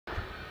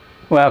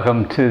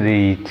Welcome to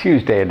the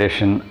Tuesday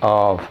edition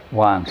of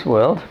Juan's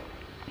World.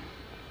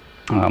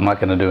 I'm not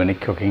going to do any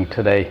cooking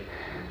today.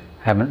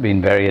 I haven't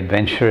been very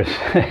adventurous.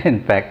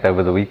 In fact,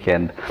 over the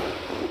weekend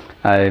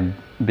I've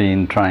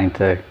been trying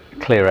to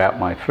clear out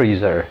my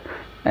freezer,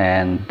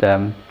 and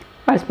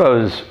I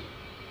suppose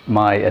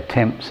my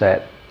attempts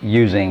at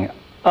using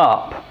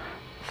up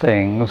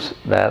things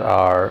that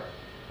are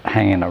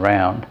hanging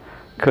around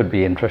could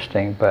be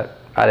interesting, but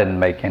I didn't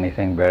make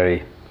anything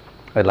very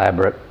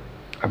elaborate.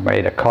 I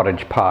made a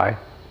cottage pie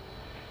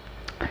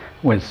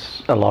with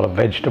a lot of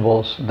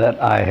vegetables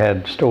that I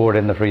had stored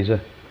in the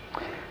freezer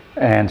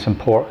and some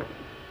pork.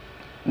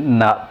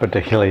 Not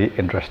particularly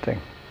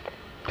interesting.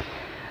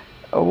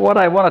 What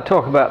I want to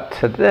talk about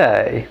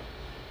today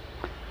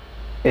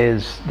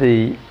is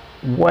the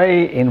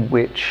way in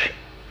which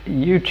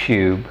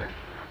YouTube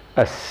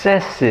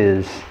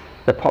assesses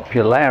the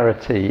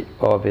popularity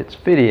of its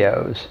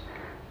videos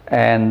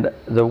and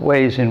the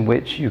ways in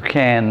which you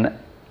can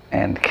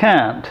and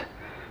can't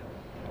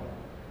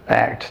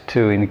act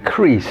to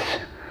increase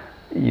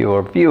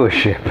your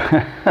viewership.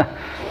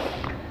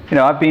 You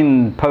know, I've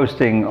been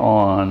posting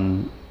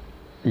on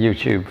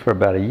YouTube for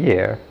about a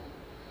year,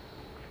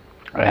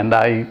 and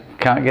I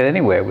can't get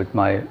anywhere with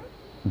my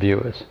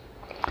viewers.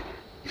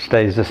 It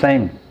stays the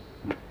same.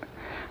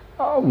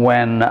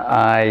 When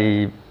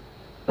I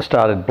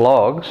started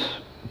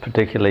blogs,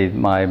 particularly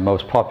my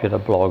most popular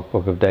blog,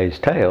 Book of Days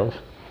Tales,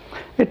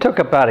 it took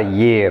about a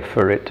year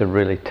for it to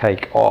really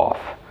take off.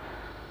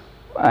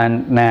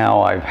 And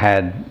now I've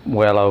had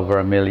well over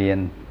 1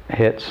 million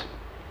hits,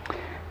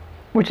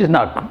 which is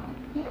not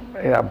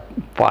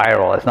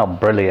viral, it's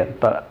not brilliant,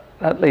 but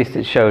at least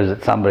it shows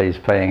that somebody's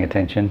paying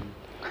attention.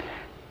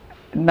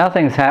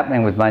 Nothing's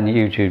happening with my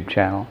YouTube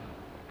channel.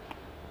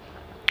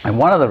 And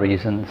one of the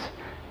reasons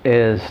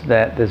is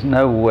that there's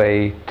no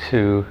way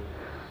to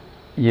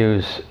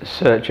use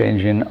search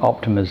engine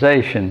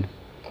optimization,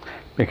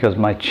 because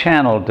my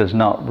channel does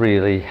not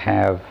really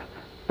have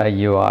a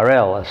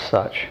URL as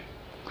such,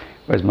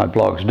 whereas my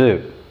blogs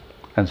do.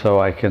 And so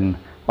I can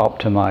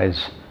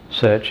optimize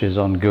searches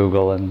on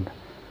Google and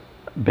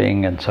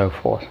Bing and so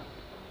forth.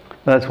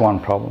 That's one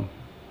problem.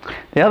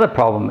 The other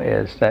problem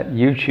is that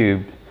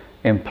YouTube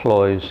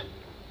employs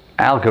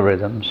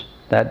algorithms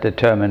that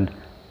determine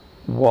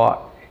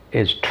what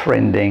is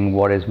trending,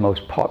 what is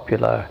most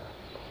popular.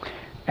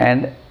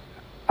 And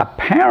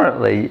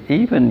apparently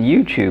even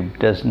YouTube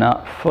does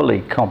not fully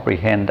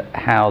comprehend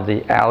how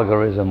the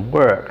algorithm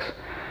works,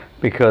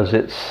 because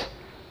it's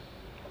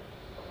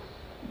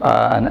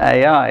an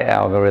AI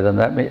algorithm,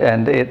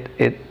 and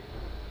it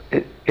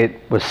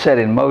was set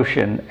in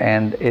motion,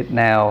 and it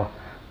now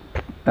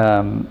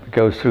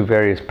goes through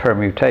various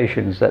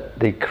permutations that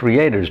the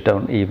creators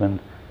don't even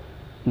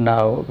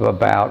know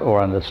about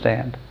or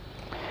understand.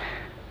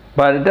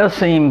 But it does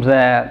seem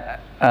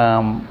that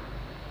that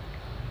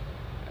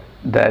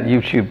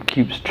YouTube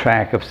keeps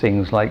track of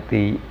things like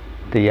the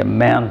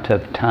amount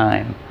of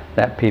time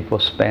that people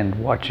spend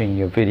watching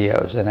your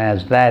videos, and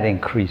as that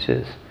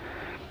increases,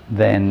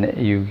 then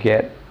you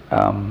get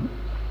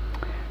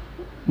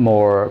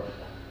more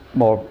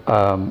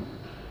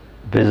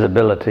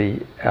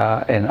visibility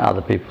in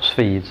other people's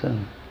feeds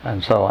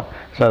and so on.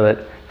 So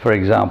that, for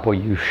example,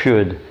 you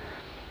should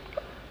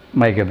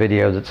make a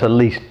video that's at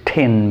least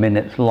 10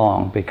 minutes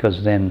long,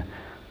 because then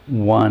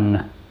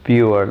one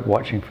viewer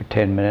watching for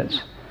 10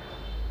 minutes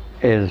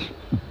is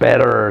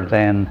better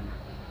than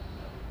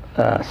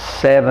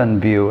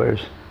 7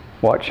 viewers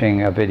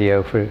watching a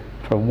video for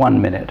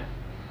 1 minute.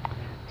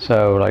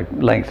 So like,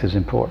 length is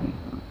important.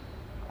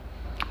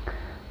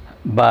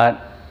 But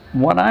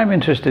what I'm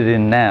interested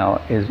in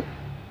now is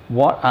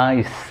what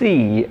I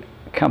see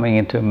coming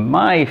into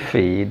my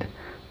feed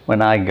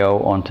when I go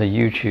onto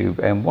YouTube,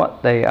 and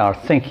what they are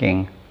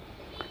thinking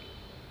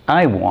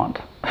I want.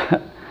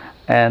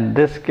 And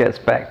this gets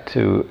back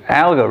to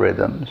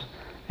algorithms,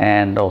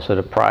 and also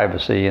to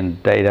privacy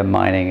and data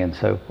mining and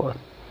so forth.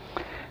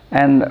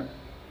 And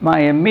my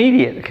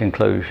immediate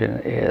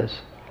conclusion is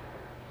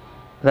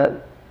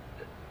that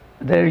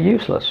they're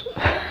useless.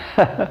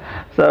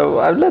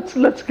 So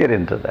let's get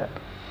into that.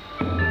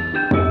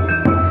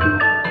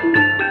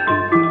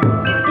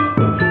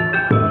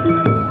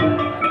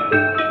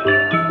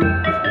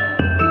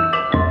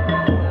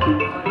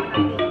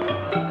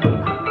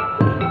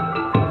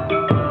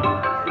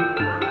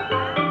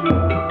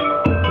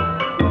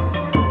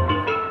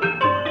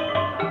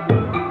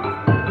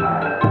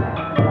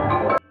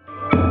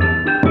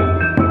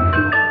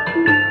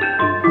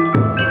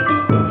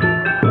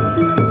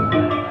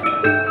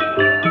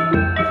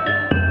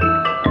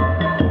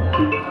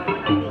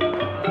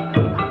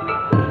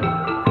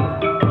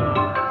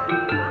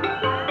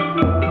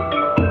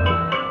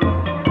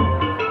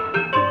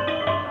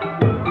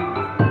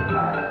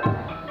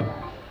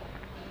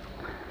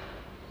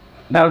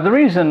 Now, the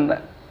reason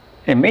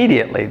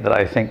immediately that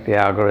I think the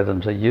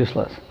algorithms are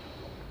useless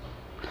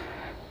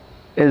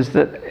is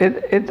that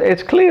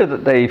it's clear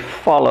that they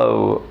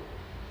follow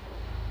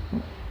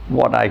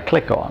what I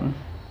click on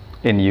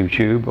in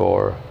YouTube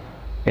or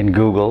in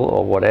Google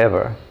or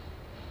whatever.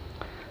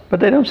 but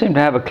they don't seem to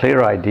have a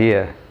clear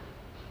idea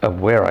of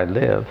where I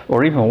live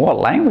or even what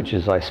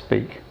languages I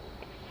speak.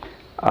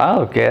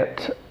 I'll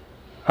get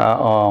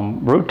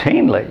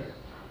routinely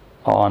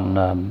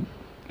on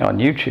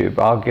YouTube,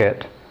 I'll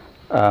get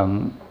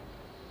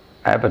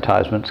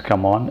advertisements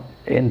come on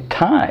in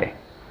Thai.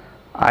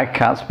 I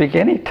can't speak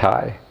any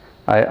Thai.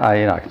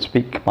 I can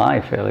speak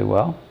Khmer fairly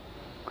well,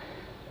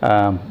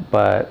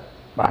 but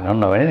I don't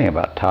know anything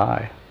about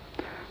Thai.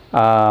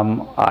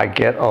 I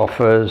get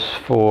offers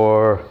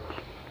for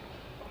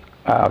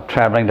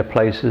traveling to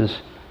places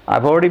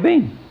I've already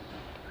been,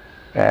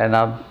 and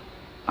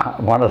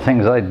one of the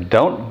things I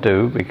don't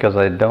do, because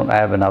I don't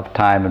have enough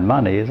time and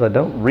money, is I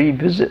don't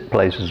revisit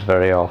places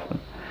very often.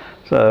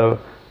 So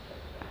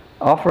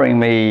offering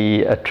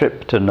me a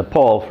trip to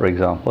Nepal, for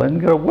example, isn't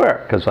going to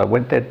work, because I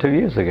went there 2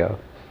 years ago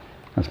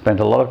and spent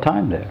a lot of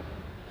time there.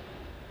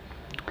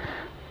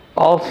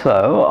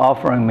 Also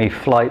offering me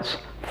flights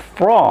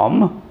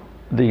from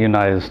the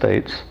United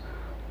States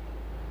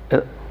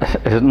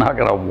is not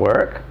going to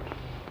work.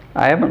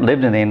 I haven't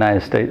lived in the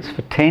United States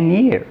for 10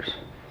 years.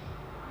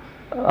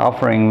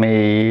 Offering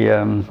me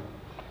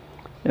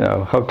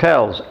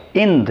hotels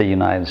in the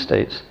United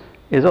States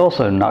is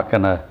also not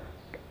going to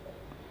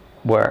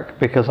work,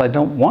 because I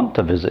don't want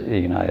to visit the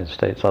United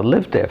States. I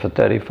lived there for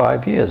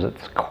 35 years.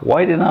 It's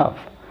quite enough.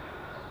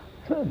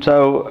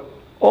 So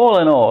all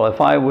in all, if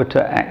I were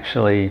to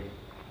actually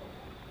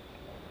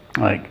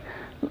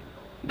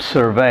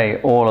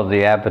survey all of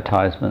the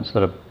advertisements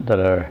that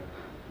are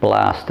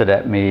blasted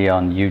at me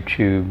on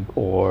YouTube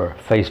or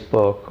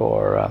Facebook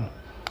or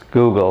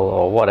Google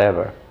or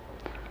whatever,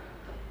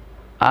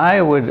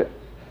 I would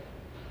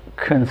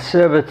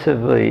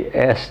conservatively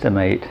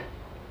estimate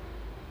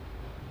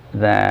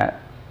that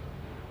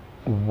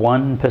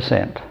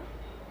 1%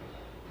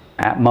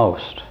 at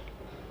most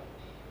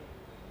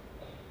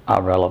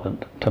are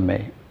relevant to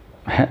me.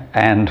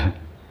 And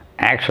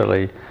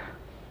actually,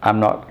 I'm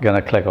not going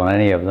to click on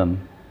any of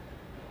them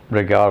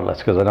regardless,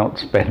 because I don't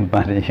spend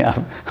money.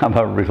 I'm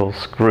a real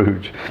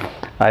Scrooge.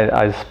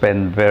 I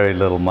spend very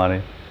little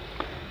money.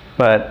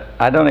 But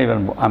I don't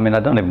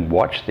even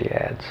watch the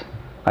ads.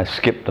 I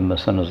skip them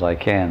as soon as I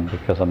can,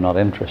 because I'm not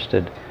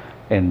interested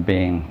in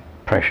being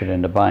pressured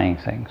into buying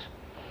things.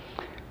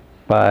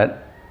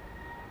 But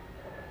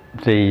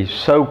the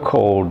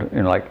so-called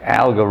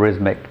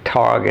algorithmic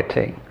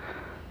targeting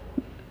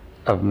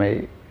of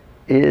me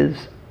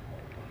is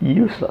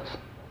useless.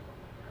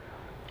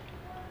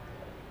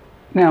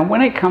 Now,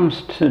 when it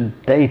comes to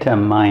data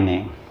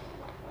mining,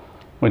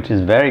 which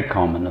is very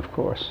common, of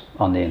course,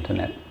 on the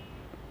internet,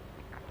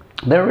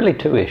 there are really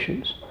two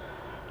issues.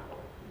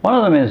 One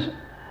of them is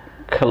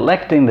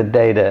collecting the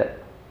data,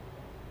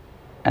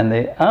 and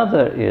the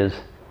other is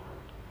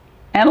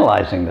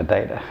analyzing the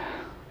data.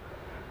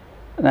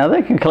 Now,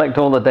 they can collect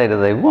all the data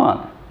they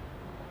want,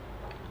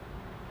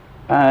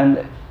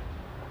 and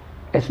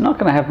it's not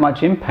going to have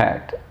much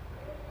impact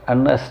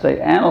unless they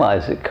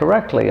analyze it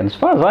correctly. And as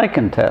far as I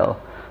can tell,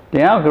 the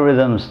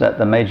algorithms that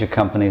the major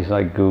companies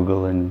like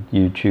Google and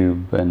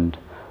YouTube and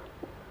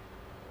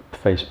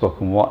Facebook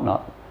and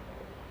whatnot,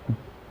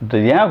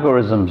 the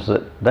algorithms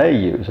that they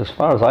use, as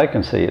far as I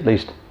can see, at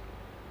least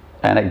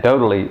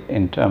anecdotally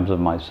in terms of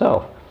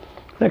myself,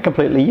 they're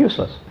completely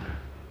useless.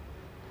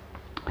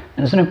 And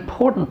there's an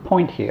important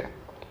point here.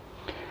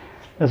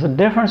 There's a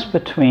difference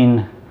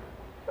between,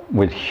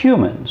 with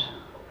humans,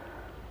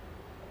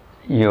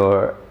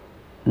 your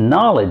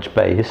knowledge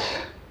base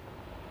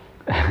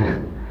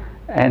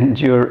and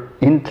your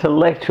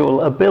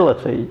intellectual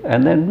ability,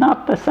 and they're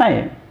not the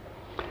same.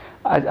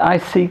 I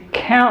see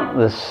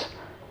countless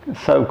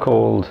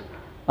so-called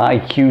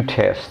IQ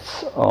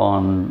tests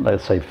on,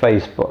 let's say,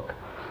 Facebook,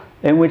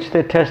 in which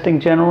they're testing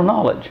general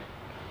knowledge.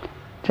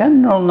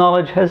 General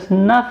knowledge has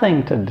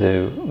nothing to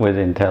do with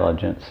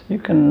intelligence. You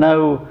can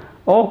know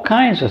all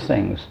kinds of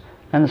things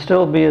and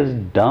still be as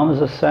dumb as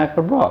a sack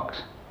of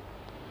rocks.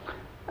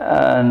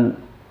 And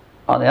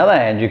on the other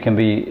hand, you can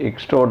be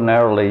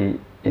extraordinarily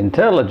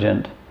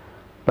intelligent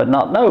but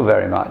not know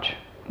very much.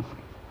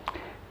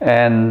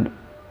 And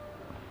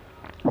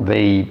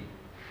the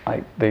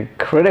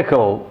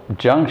critical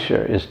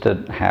juncture is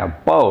to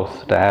have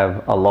both, to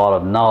have a lot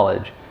of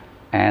knowledge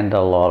and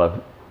a lot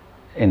of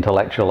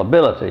intellectual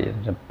ability,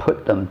 to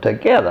put them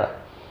together.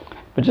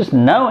 But just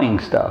knowing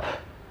stuff,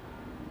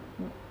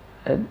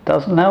 it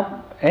doesn't help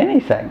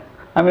anything.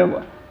 I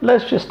mean,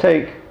 let's just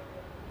take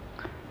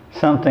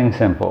something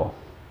simple.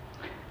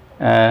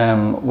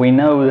 We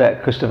know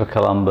that Christopher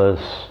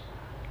Columbus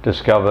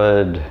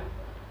discovered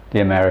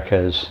the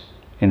Americas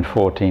in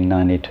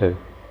 1492.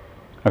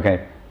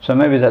 Okay, so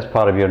maybe that's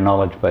part of your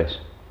knowledge base.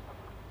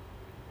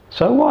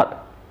 So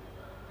what?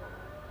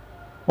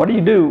 What do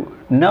you do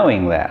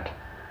knowing that?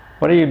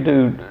 What do you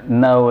do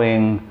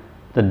knowing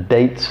the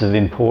dates of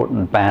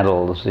important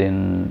battles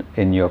in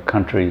your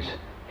country's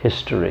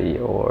history,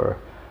 or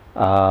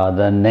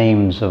the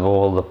names of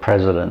all the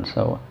presidents?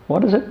 So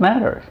what does it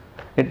matter?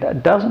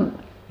 It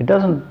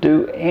doesn't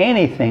do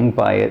anything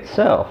by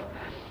itself.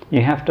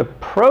 You have to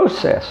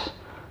process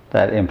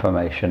that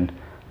information,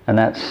 and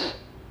that's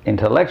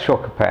intellectual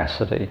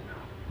capacity,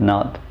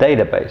 not the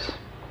database.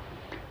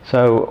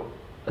 So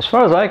as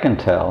far as I can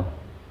tell,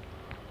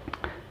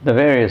 the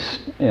various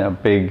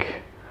big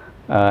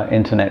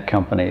internet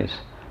companies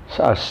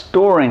are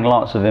storing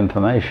lots of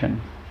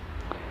information,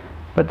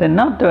 but they're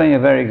not doing a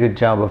very good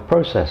job of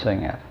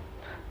processing it.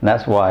 And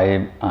that's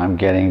why I'm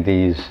getting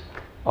these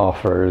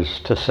offers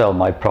to sell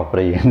my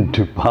property in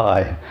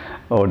Dubai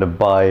or to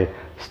buy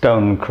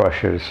stone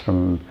crushers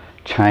from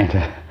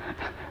China.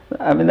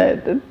 I mean,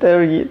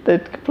 they're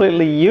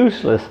completely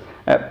useless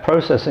at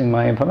processing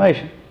my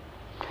information.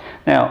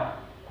 Now,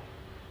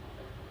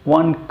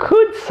 one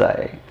could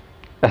say,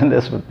 and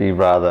this would be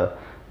rather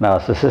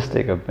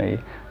narcissistic of me,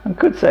 one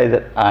could say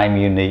that I'm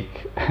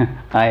unique.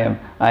 I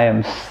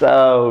am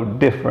so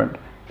different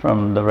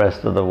from the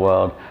rest of the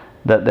world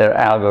that their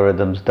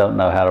algorithms don't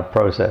know how to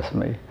process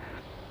me.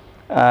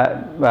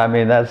 I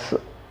mean, that's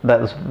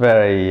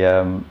very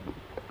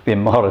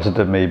immodest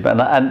of me, but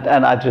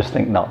and I just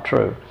think not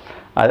true.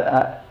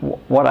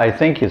 What I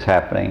think is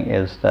happening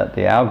is that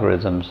the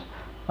algorithms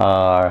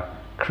are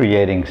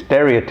creating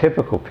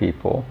stereotypical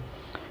people,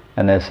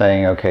 and they're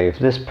saying, okay, if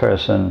this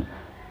person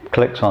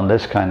clicks on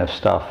this kind of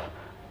stuff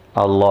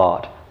a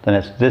lot, then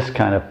it's this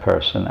kind of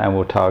person, and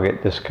we'll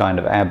target this kind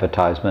of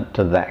advertisement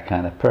to that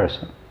kind of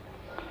person.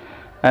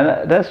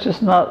 And that's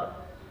just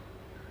not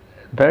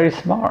very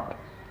smart,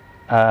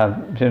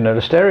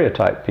 to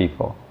stereotype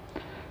people.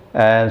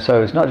 And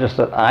so it's not just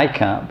that I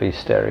can't be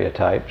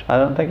stereotyped. I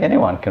don't think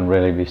anyone can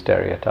really be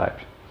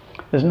stereotyped.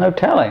 There's no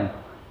telling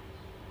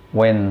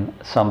when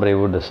somebody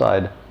will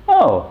decide,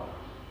 oh,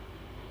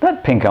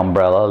 that pink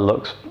umbrella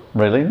looks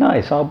really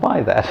nice, I'll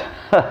buy that.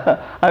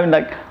 I mean,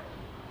 like,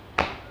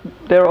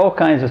 there are all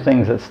kinds of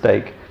things at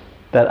stake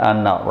that are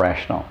not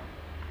rational.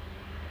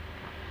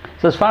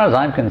 So as far as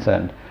I'm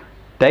concerned,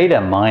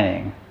 data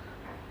mining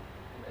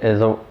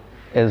is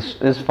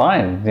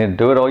fine. You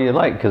do it all you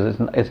like, because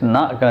it's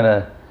not going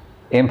to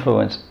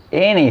influence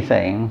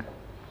anything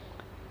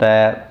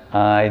that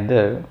I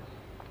do.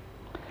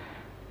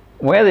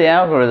 Where the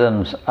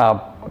algorithms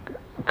are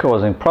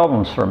causing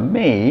problems for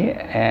me,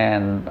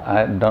 and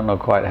I don't know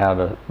quite how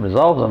to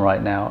resolve them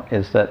right now,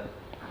 is that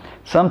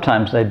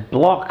sometimes they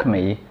block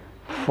me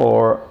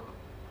for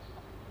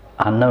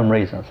unknown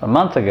reasons. A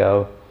month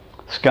ago,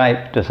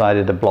 Skype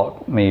decided to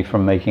block me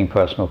from making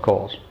personal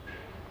calls.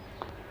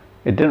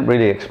 It didn't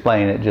really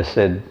explain, it just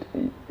said,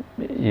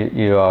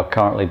 you are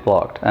currently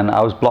blocked. And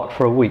I was blocked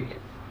for a week.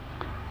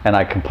 And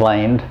I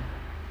complained,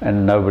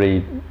 and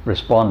nobody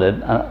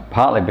responded,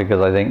 partly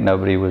because I think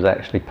nobody was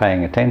actually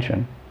paying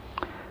attention.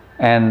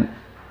 And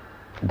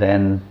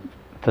then,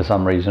 for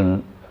some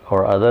reason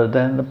or other,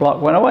 then the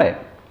block went away.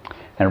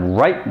 And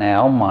right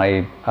now,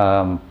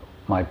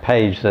 my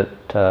page that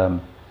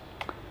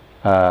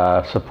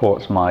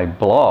supports my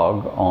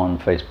blog on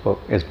Facebook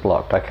is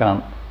blocked. I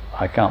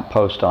can't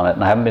post on it,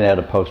 and I haven't been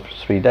able to post for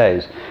 3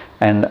 days.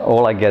 And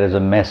all I get is a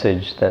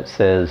message that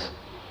says,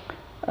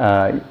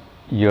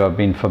 you have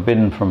been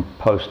forbidden from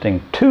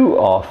posting too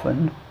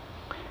often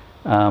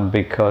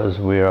because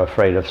we're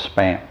afraid of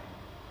spam.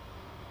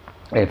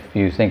 If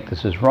you think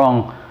this is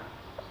wrong,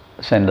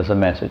 send us a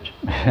message.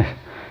 And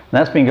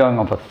that's been going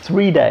on for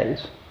 3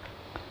 days.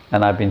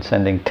 And I've been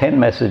sending 10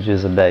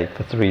 messages a day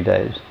for 3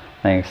 days,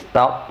 saying,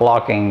 stop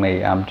blocking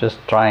me, I'm just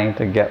trying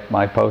to get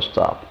my posts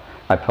up.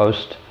 I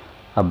post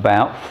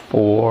about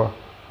 4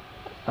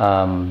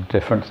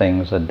 different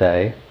things a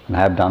day, and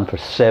have done for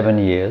 7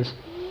 years.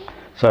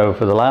 So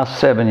for the last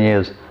 7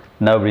 years,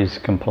 nobody's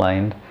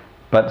complained,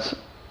 but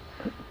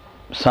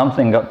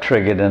something got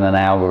triggered in an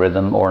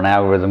algorithm, or an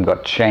algorithm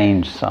got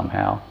changed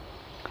somehow,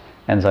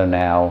 and so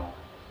now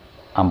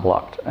I'm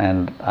blocked,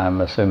 and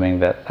I'm assuming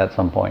that at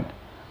some point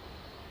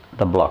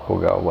the block will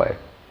go away.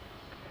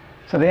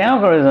 So the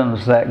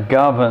algorithms that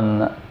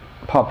govern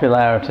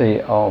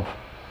popularity of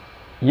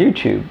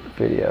YouTube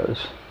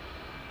videos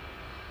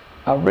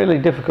are really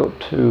difficult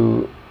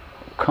to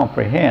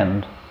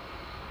comprehend,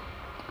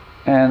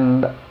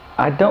 and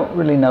I don't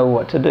really know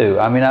what to do.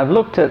 I mean, I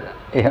look at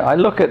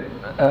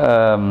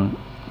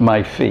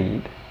my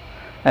feed,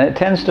 and it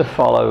tends to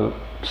follow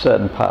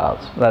certain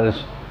paths. That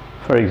is,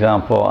 for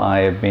example, I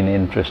have been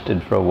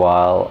interested for a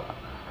while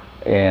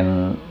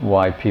in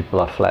why people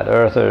are flat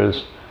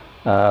earthers,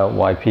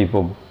 why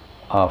people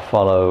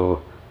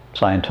follow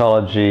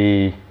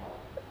Scientology,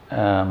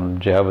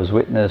 Jehovah's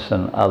Witness,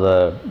 and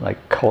other like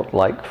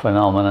cult-like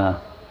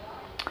phenomena.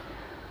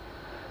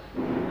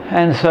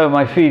 And so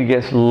my feed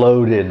gets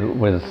loaded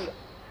with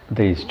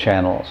these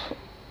channels,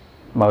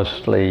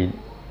 mostly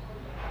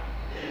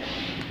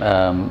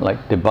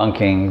like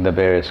debunking the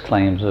various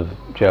claims of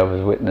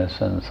Jehovah's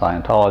Witness and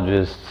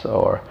Scientologists,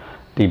 or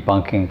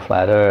debunking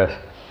flat Earth.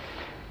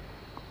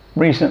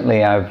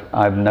 Recently,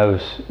 I've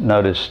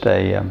noticed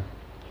a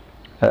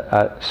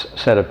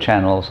set of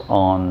channels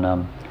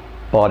on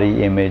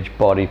body image,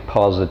 body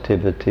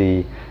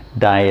positivity,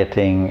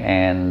 dieting,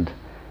 and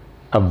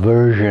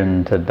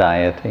aversion to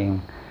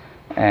dieting.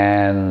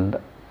 And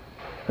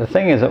the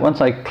thing is that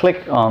once I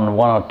click on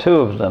 1 or 2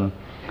 of them,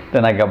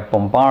 then I got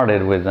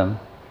bombarded with them.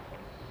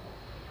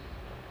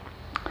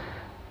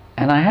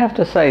 And I have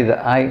to say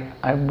that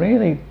I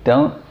really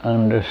don't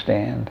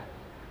understand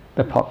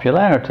the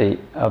popularity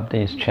of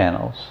these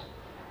channels.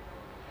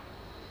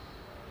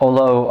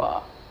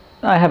 Although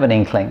I have an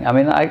inkling. I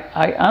mean,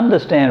 I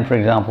understand, for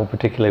example,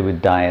 particularly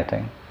with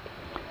dieting,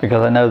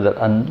 because I know that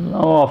an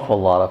awful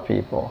lot of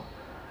people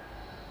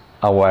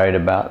are worried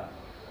about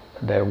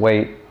their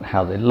weight,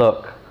 how they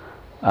look,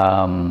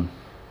 and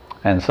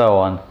so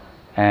on.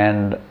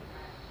 And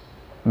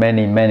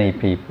many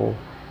people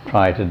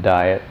try to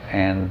diet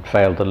and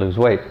fail to lose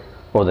weight,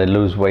 or they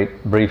lose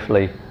weight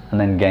briefly and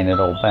then gain it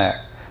all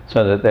back,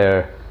 so that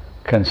they're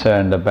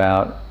concerned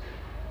about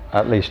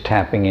at least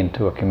tapping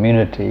into a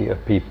community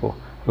of people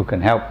who can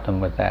help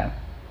them with that.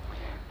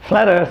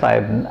 Flat Earth,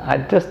 I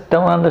just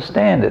don't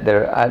understand it.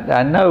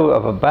 I know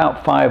of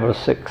about 5 or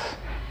 6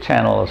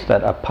 channels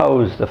that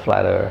oppose the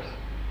Flat Earth,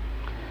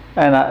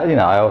 and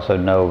I also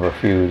know of a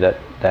few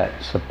that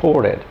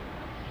support it.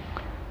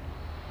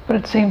 But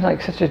it seems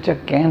like such a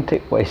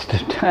gigantic waste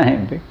of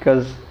time,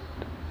 because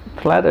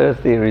Flat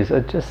Earth theories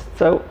are just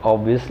so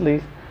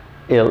obviously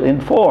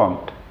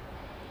ill-informed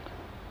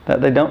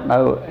that they don't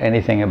know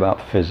anything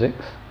about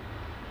physics.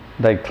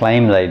 They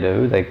claim they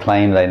do. They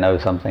claim they know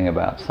something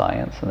about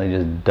science, and they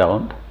just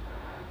don't.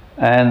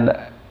 And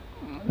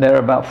there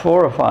are about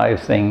 4 or 5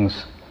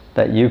 things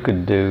that you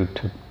could do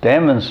to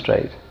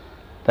demonstrate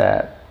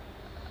that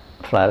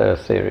Flat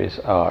Earth theories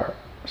are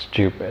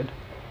stupid,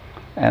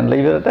 and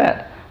leave it at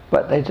that.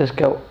 But they just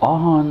go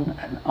on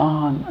and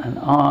on and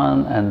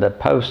on, and the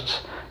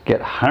posts get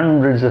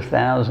hundreds of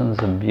thousands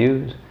of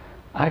views.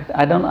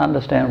 I don't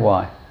understand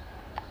why.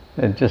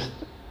 I just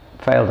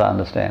fail to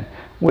understand.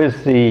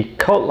 With the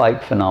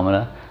cult-like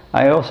phenomena,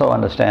 I also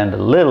understand a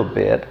little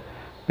bit,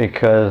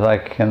 because I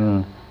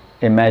can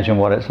imagine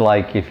what it's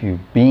like if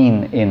you've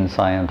been in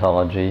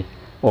Scientology,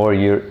 or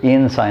you're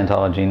in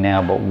Scientology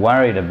now but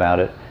worried about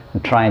it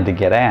and trying to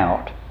get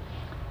out,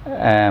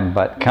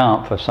 but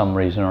can't for some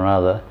reason or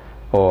other,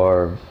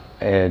 or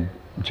a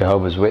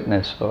Jehovah's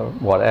Witness or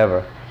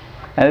whatever.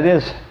 And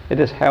it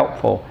is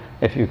helpful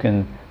if you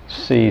can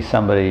see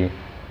somebody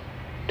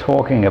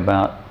talking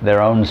about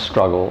their own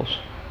struggles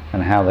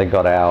and how they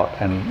got out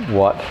and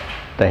what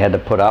they had to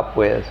put up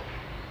with.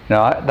 You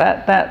know,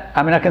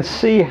 I mean, I can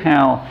see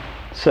how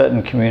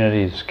certain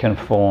communities can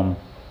form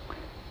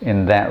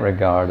in that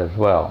regard as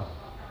well.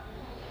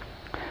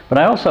 But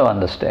I also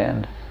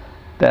understand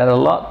that a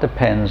lot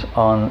depends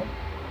on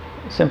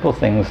simple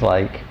things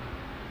like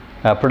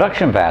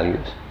production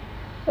values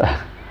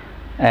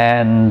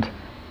and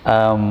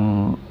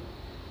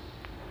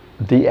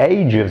the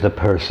age of the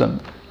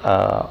person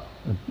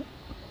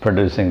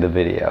producing the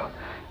video,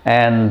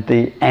 and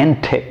the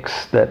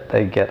antics that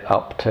they get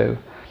up to.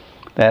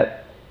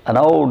 That an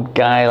old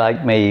guy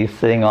like me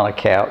sitting on a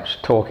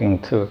couch talking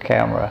to a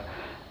camera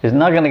is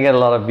not going to get a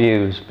lot of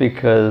views,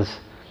 because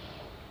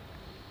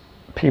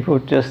people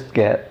just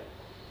get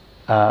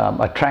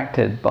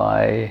attracted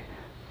by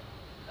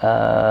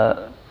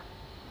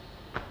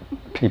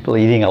people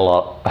eating a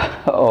lot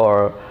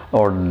or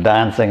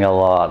dancing a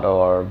lot,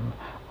 or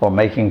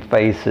making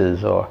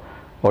faces, or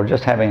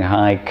just having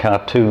high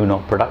cartoon or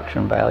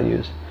production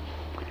values.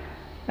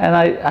 And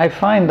I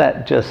find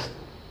that just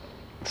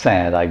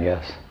sad, I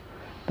guess,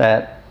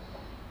 that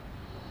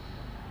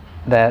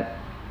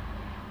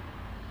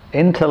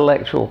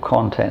intellectual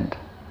content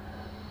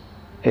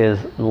is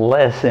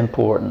less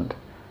important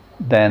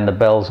than the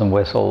bells and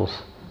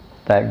whistles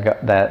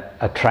that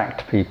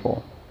attract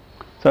people.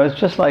 So it's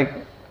just like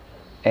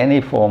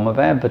any form of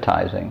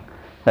advertising,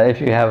 that if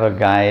you have a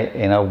guy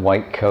in a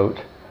white coat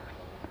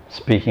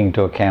speaking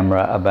to a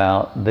camera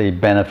about the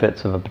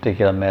benefits of a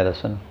particular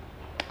medicine,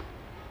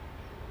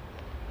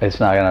 it's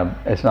not going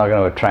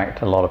to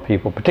attract a lot of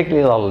people,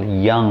 particularly a lot of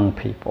young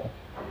people.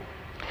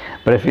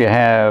 But if you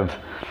have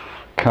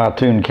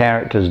cartoon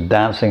characters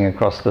dancing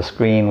across the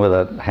screen with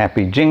a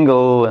happy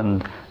jingle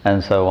and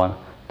so on,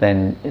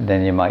 then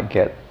you might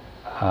get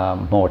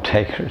more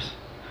takers.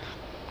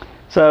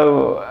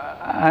 So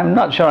I'm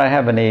not sure I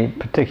have any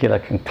particular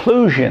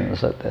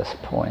conclusions at this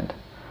point.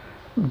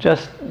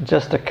 Just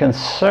a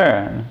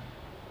concern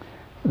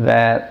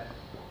that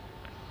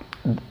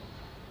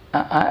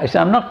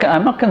I'm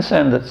not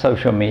concerned that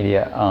social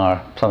media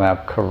are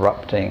somehow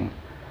corrupting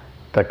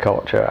the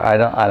culture. I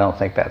don't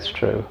think that's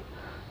true.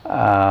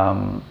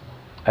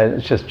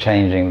 It's just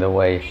changing the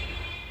way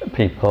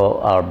people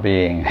are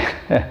being.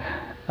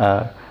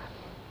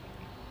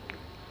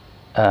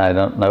 I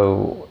don't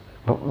know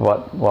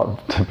what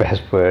the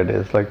best word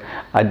is. Like,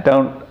 I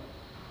don't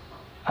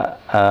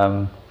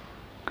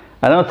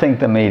think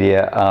the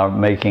media are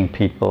making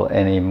people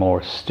any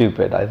more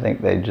stupid. I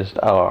think they just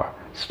are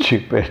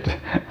stupid.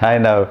 I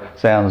know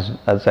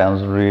that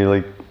sounds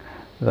really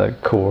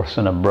coarse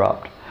and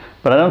abrupt,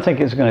 but I don't think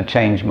it's going to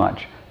change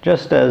much.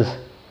 Just as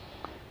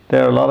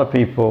there are a lot of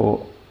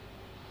people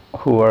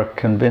who are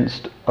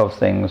convinced of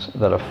things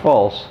that are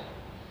false,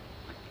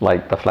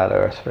 like the flat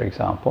earth, for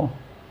example,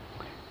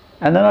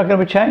 and they're not going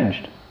to be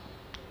changed.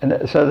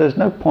 And so there's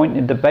no point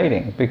in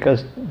debating,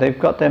 because they've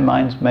got their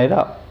minds made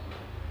up.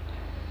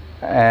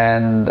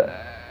 And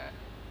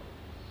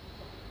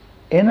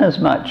in as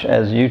much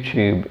as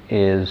YouTube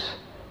is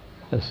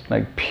just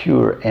like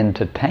pure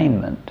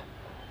entertainment,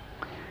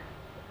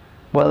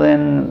 well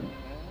then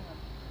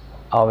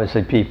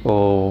obviously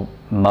people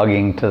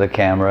mugging to the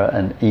camera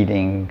and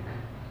eating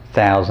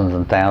thousands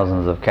and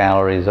thousands of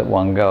calories at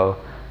one go,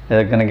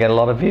 they're going to get a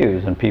lot of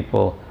views, and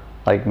people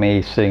like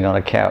me sitting on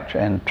a couch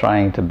and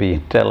trying to be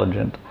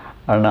intelligent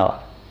are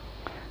not.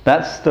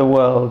 That's the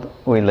world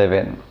we live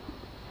in.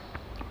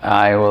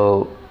 I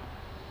will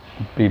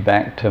be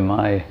back to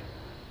my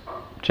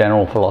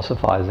general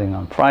philosophizing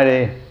on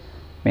Friday.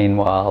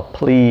 Meanwhile,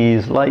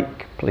 please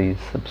like, please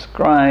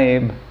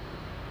subscribe,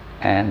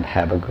 and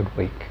have a good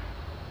week.